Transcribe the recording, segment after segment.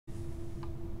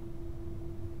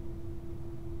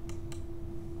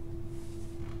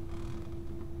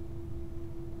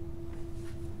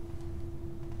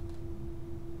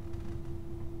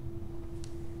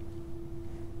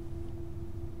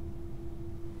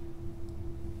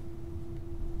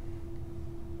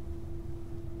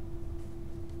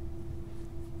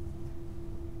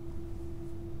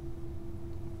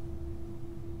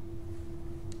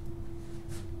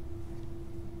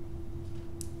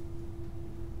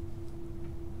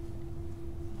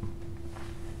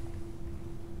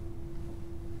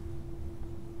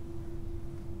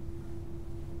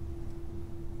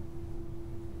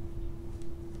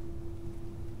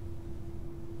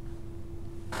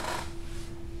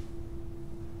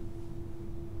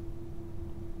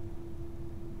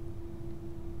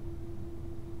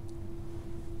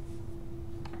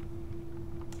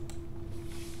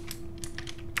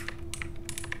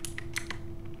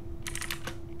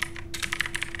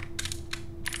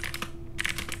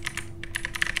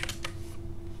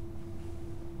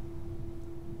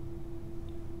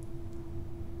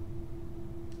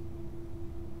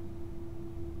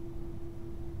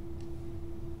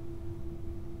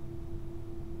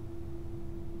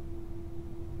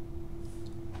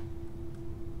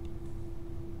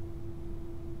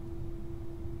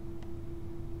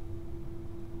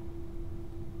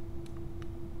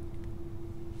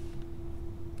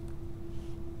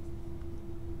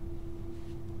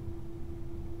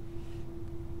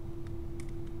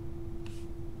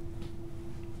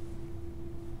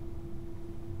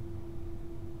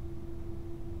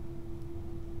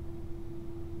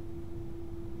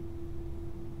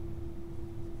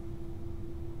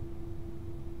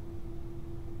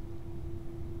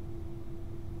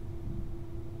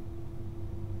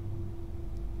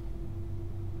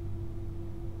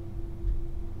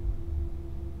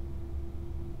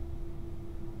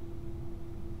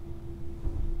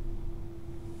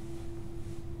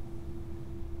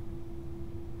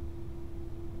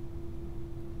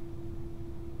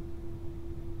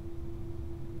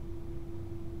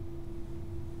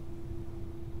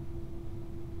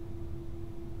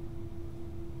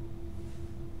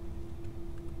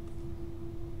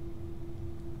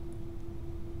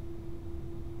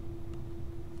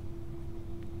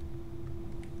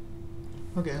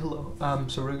Okay, hello.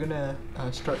 So we're gonna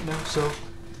start now. So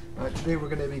today we're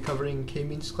gonna be covering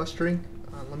k-means clustering.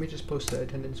 Let me just post the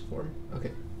attendance form.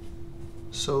 Okay.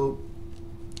 So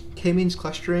k-means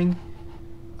clustering.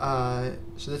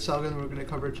 So that's the algorithm we're gonna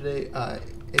cover today.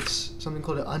 It's something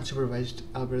called an unsupervised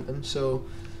algorithm. So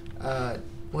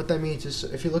what that means is,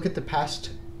 if you look at the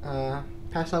past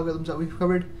algorithms that we've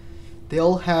covered, they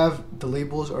all have the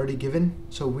labels already given.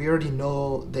 So we already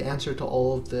know the answer to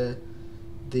all of the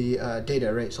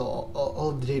data, right? So all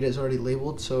of the data is already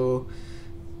labeled. So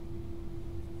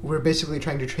we're basically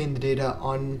trying to train the data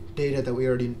on data that we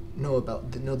already know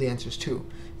about, know the answers to.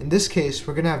 In this case,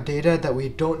 we're going to have data that we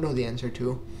don't know the answer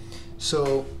to.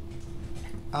 So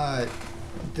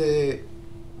the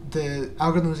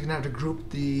algorithm is going to have to group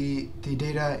the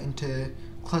data into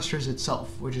clusters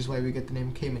itself, which is why we get the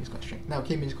name k-means clustering. Now,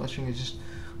 k-means clustering is just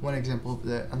one example of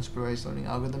the unsupervised learning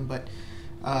algorithm, but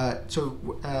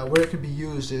where it could be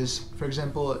used is, for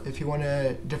example, if you want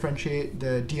to differentiate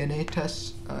the DNA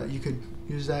tests, you could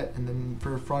use that, and then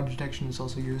for fraud detection it's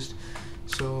also used.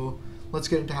 So let's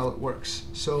get into how it works.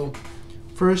 So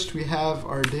first we have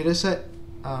our data set,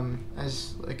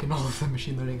 as like in all of the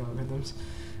machine learning algorithms.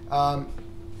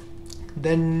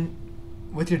 Then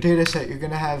with your data set, you're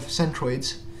going to have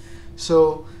centroids.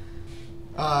 So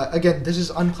again, this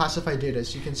is unclassified data,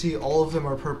 so you can see all of them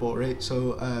are purple, right?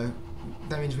 So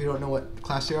that means we don't know what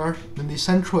class they are. Then these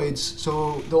centroids,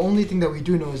 so the only thing that we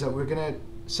do know is that we're going to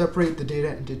separate the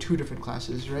data into two different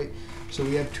classes, right? So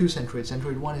we have two centroids,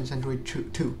 centroid 1 and centroid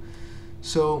 2.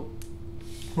 So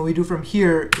what we do from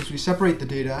here is we separate the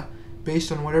data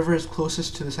based on whatever is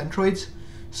closest to the centroids.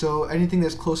 So anything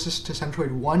that's closest to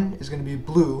centroid 1 is going to be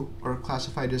blue, or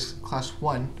classified as class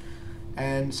 1,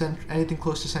 and anything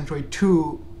close to centroid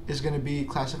 2 is going to be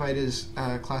classified as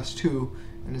class 2,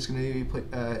 and it's going to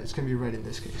be red in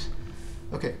this case.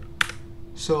 Okay.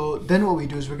 So then what we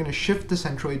do is we're going to shift the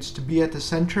centroids to be at the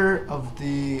center of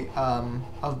the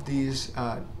these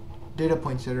data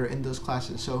points that are in those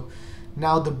classes. So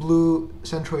now the blue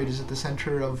centroid is at the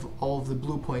center of all of the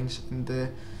blue points, and the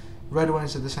red one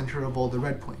is at the center of all the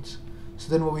red points.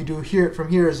 So then what we do from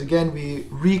here is, again, we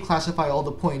reclassify all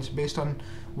the points based on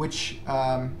which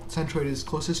centroid is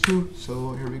closest to.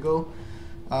 So here we go.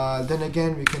 Then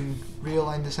again, we can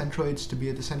realign the centroids to be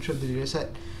at the center of the data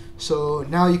set. So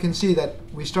now you can see that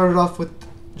we started off with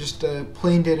just a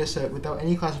plain data set without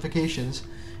any classifications,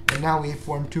 and now we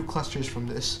form two clusters from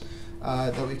this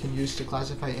that we can use to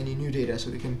classify any new data, so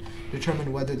we can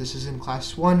determine whether this is in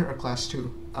class 1 or class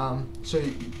 2. So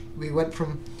we went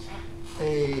from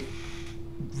a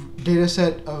data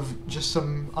set of just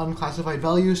some unclassified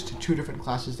values to two different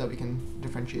classes that we can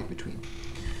differentiate between.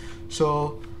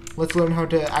 So let's learn how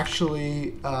to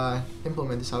actually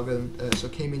implement this algorithm, so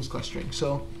k-means clustering.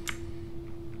 So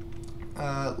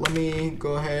let me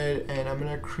go ahead and I'm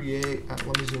going to create, let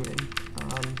me zoom in.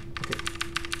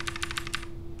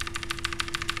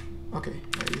 Okay,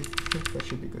 I think that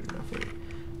should be good enough, right?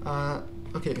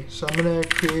 Okay, so I'm going to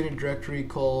create a directory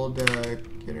called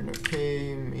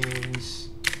k-means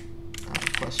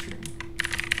clustering,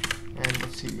 and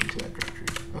let's see into that directory.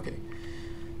 Okay.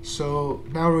 So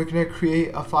now we're going to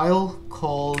create a file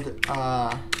called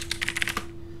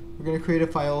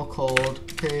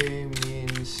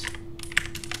k-means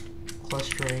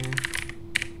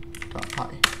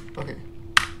clustering.py. Okay.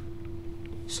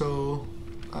 So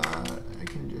I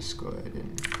can just go ahead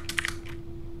and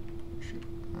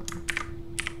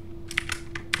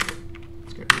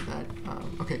let's get rid of that.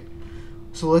 Okay.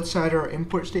 So let's add our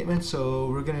import statement. So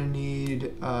we're going to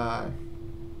need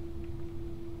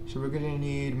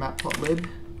matplotlib.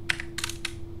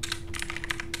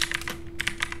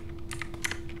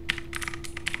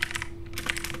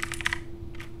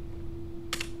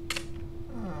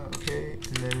 Okay,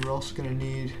 and then we're also going to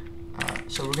need,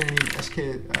 so we're going to need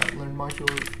sklearn module.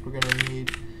 We're going to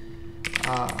need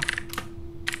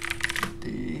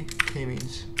the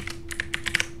k-means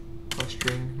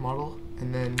clustering model,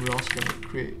 and then we're also going to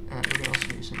create, we're going to also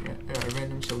use some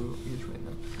random, so we'll use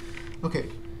random. Okay.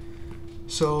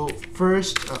 So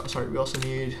first, sorry, we also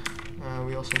need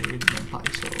NumPy.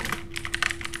 So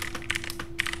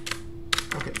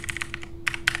okay.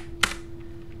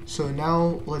 So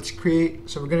now let's create.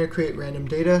 So we're going to create random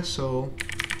data. So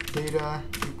data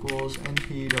equals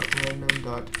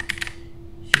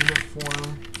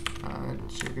np.random.uniform.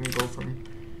 So we're going to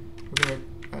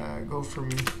go from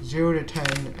 0 to 10,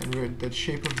 and the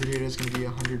shape of the data is going to be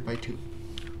 100 by 2.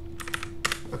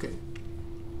 Okay.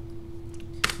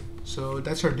 So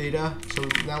that's our data. So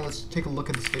now let's take a look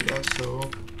at this data. So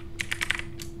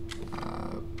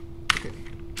okay.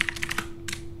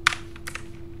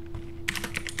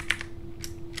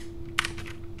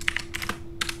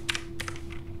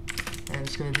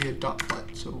 dot plot.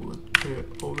 So we'll put it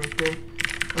over there.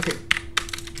 Okay.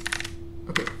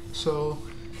 Okay. So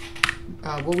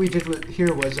what we did with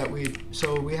here was that we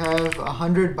have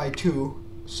 100 by 2.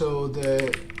 So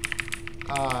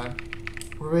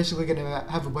we're basically going to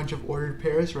have a bunch of ordered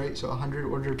pairs, right? So 100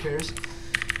 ordered pairs.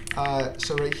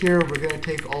 So right here we're going to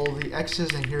take all the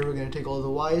x's, and here we're going to take all the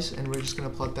y's, and we're just going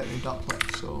to plot that in dot plot.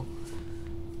 So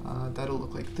that'll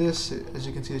look like this. As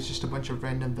you can see, it's just a bunch of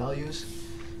random values.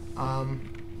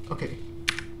 Okay,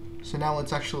 so now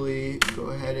let's actually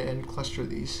go ahead and cluster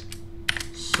these.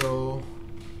 So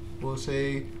we'll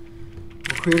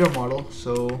create a model.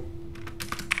 So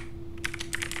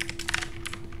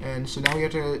now we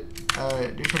have to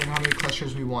determine how many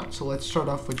clusters we want. So let's start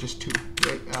off with just 2,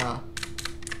 right?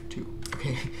 2.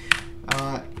 Okay,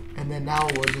 and then now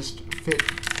we'll just fit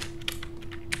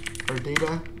our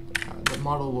data. The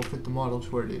model will fit the model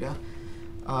to our data.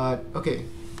 Okay,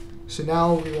 so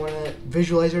now we want to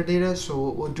visualize our data. So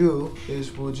what we'll do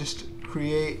is we'll just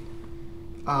create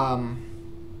random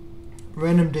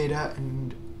data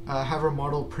and have our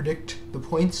model predict the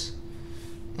points,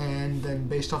 and then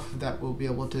based off of that we'll be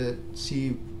able to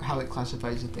see how it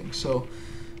classifies the things. So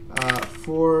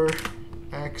for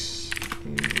x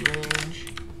in range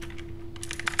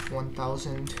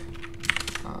 1000,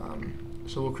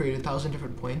 so we'll create 1,000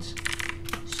 different points.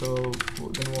 So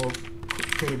then we'll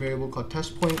create a variable called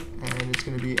test point, and it's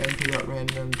going to be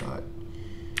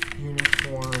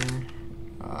np.random.uniform,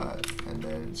 and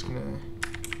then it's going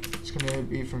to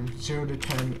be from 0 to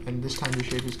 10, and this time the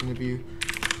shape is going to be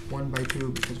 1 by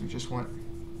 2 because we just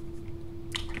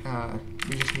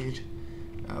need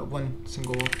one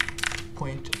single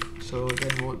point. So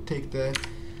then we'll take the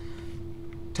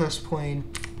test point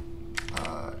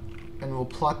and we'll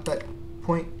plot that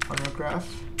point on our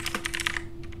graph.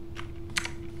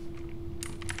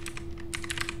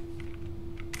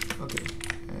 Okay,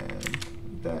 and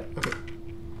that, okay.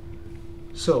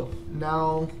 So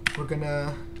now we're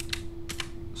gonna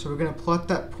plot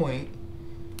that point,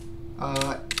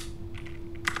 but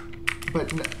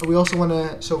we also want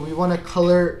to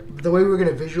color. The way we're going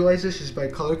to visualize this is by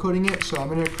color coding it. So I'm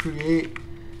going to create,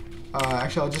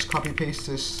 actually I'll just copy paste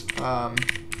this, 1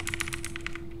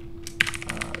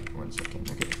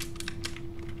 second,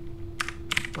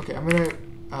 okay, I'm going to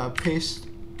paste,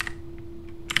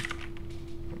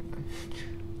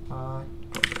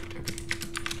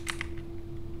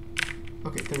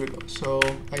 okay, there we go. So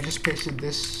I just pasted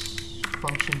this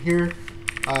function here.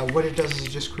 What it does is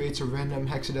it just creates a random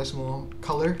hexadecimal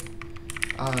color.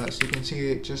 So you can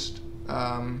see it just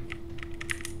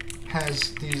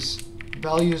has these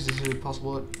values. These are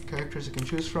possible characters it can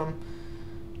choose from.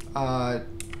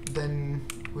 Then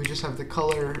we just have the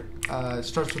color. It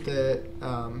starts with the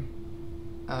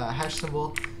hash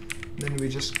symbol. Then we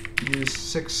just use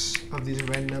 6 of these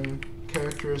random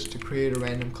characters to create a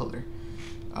random color.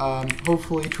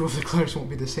 Hopefully 2 of the colors won't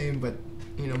be the same, but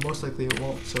most likely it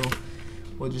won't. So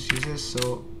we'll just use this.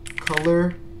 So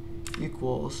color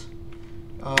equals,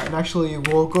 and actually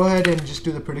we'll go ahead and just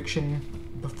do the prediction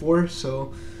before.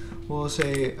 So we'll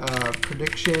say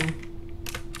prediction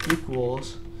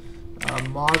equals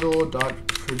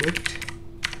model.predict,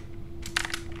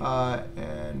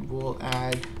 and we'll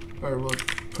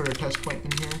put our test point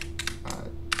in here.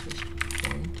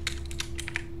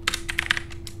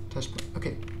 Test point.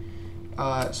 Okay.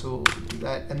 So we'll do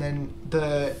that, and then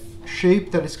the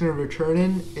shape that it's going to return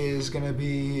in is going to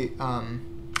be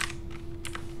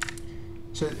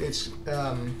so it's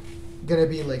going to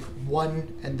be like 1,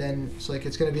 and then so like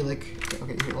it's going to be like,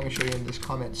 okay, here, let me show you in this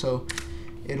comment. So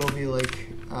it'll be like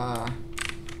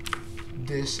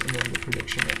this, and then the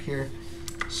prediction right here.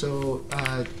 So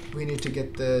we need to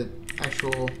get the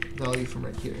actual value from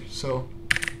right here. So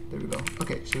there we go.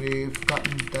 Okay, so we've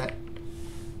gotten that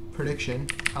prediction.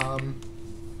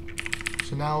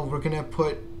 So now we're gonna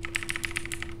put.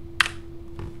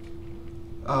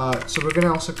 So we're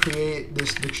gonna also create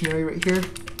this dictionary right here,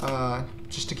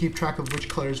 just to keep track of which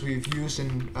colors we've used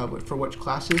and for which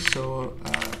classes. So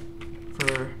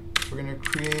we're gonna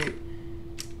create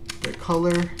the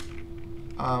color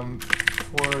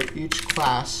for each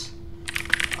class.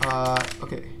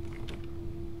 Okay.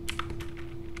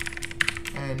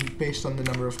 And based on the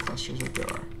number of clusters that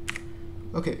there are.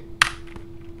 Okay.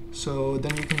 So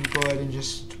then we can go ahead and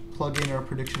just plug in our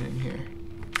prediction in here.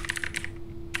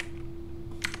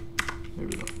 There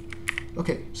we go.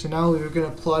 Okay, so now we're going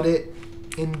to plot it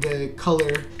in the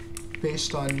color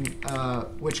based on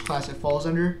which class it falls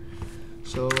under.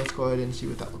 So let's go ahead and see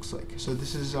what that looks like. So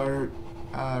this is our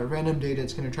random data.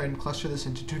 It's going to try and cluster this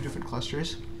into 2 different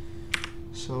clusters.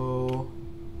 So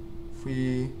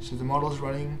so the model is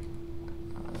running.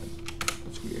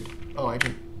 That's weird. Oh, I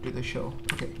didn't do the show.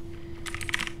 Okay.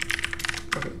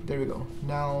 Okay, there we go.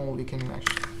 Now we can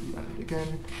actually run it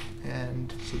again.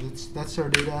 And so that's our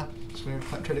data. So we're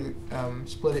going to try to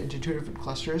split it into 2 different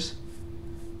clusters.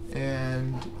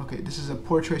 And okay, this is a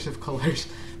poor choice of colors,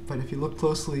 but if you look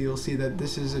closely, you'll see that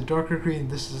this is a darker green,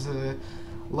 this is a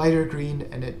lighter green,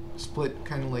 and it split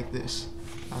kind of like this.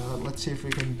 Let's see if we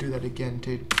can do that again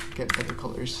to get better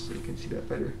colors so you can see that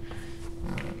better.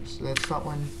 So that's that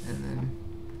one, and then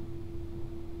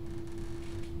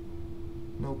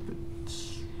nope,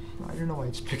 I don't know why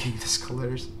it's picking these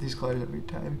colors every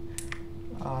time.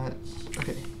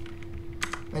 Okay.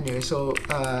 Anyway, so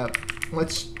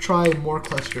let's try more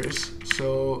clusters.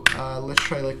 So let's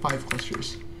try like 5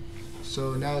 clusters.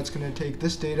 So now it's going to take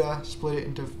this data, split it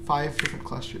into 5 different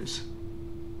clusters.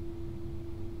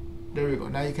 There we go.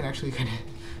 Now you can actually kind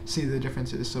of see the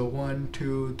differences. So 1,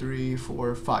 2, 3,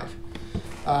 4, 5.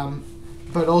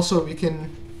 But also we can,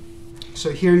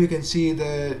 so here you can see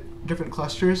the different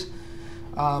clusters,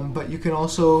 but you can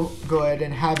also go ahead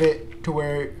and have it to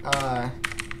where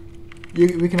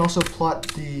we can also plot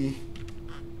the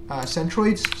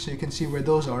centroids, so you can see where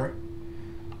those are.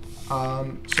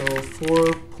 So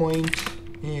 4 point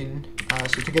in,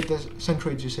 so to get the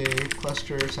centroids you say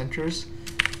cluster centers.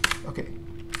 Okay,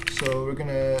 so we're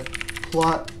gonna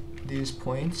plot these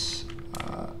points.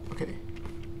 Okay.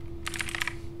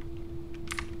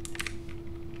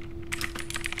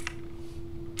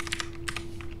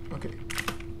 Okay,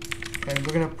 and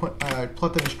we're gonna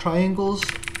plot them as triangles,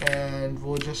 and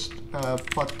we'll just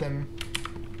plot them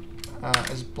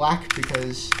as black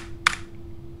because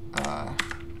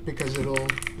it'll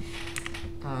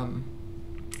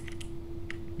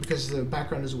because the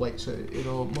background is white, so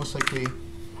it'll most likely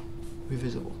be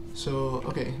visible. So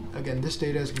okay, again, this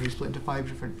data is going to be split into 5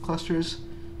 different clusters,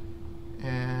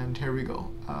 and here we go.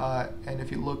 And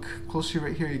if you look closely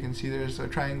right here, you can see there's a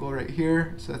triangle right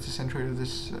here, so that's the centroid of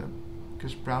this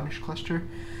brownish cluster.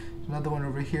 Another one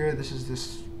over here, this is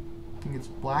this, I think it's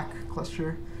black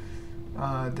cluster.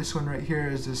 This one right here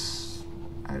is this,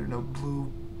 I don't know,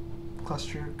 blue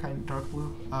cluster, kind of dark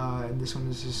blue, and this one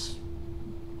is this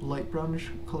light brownish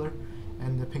color,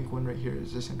 and the pink one right here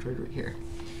is the centroid right here.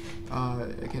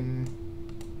 I can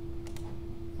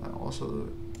also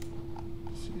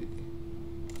see,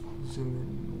 zoom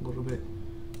in a little bit,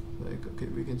 like, okay,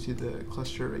 we can see the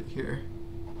cluster right here,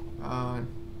 and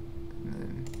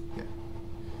then, yeah.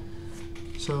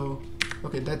 So,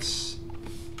 okay, that's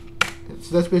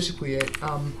basically it.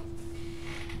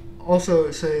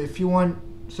 Also, so if you want,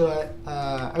 so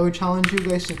I would challenge you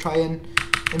guys to try and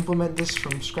implement this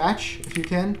from scratch if you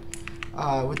can,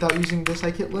 without using the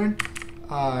scikit-learn.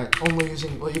 Only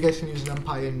using, well, you guys can use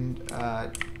NumPy and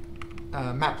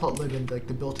matplotlib and like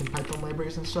the built-in Python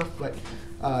libraries and stuff. But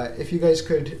if you guys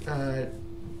could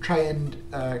try and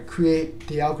create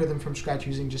the algorithm from scratch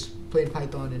using just plain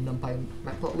Python and NumPy and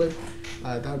matplotlib,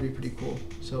 that would be pretty cool.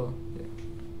 So,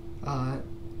 yeah.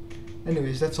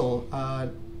 Anyways, that's all.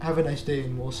 Have a nice day,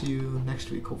 and we'll see you next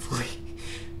week, hopefully.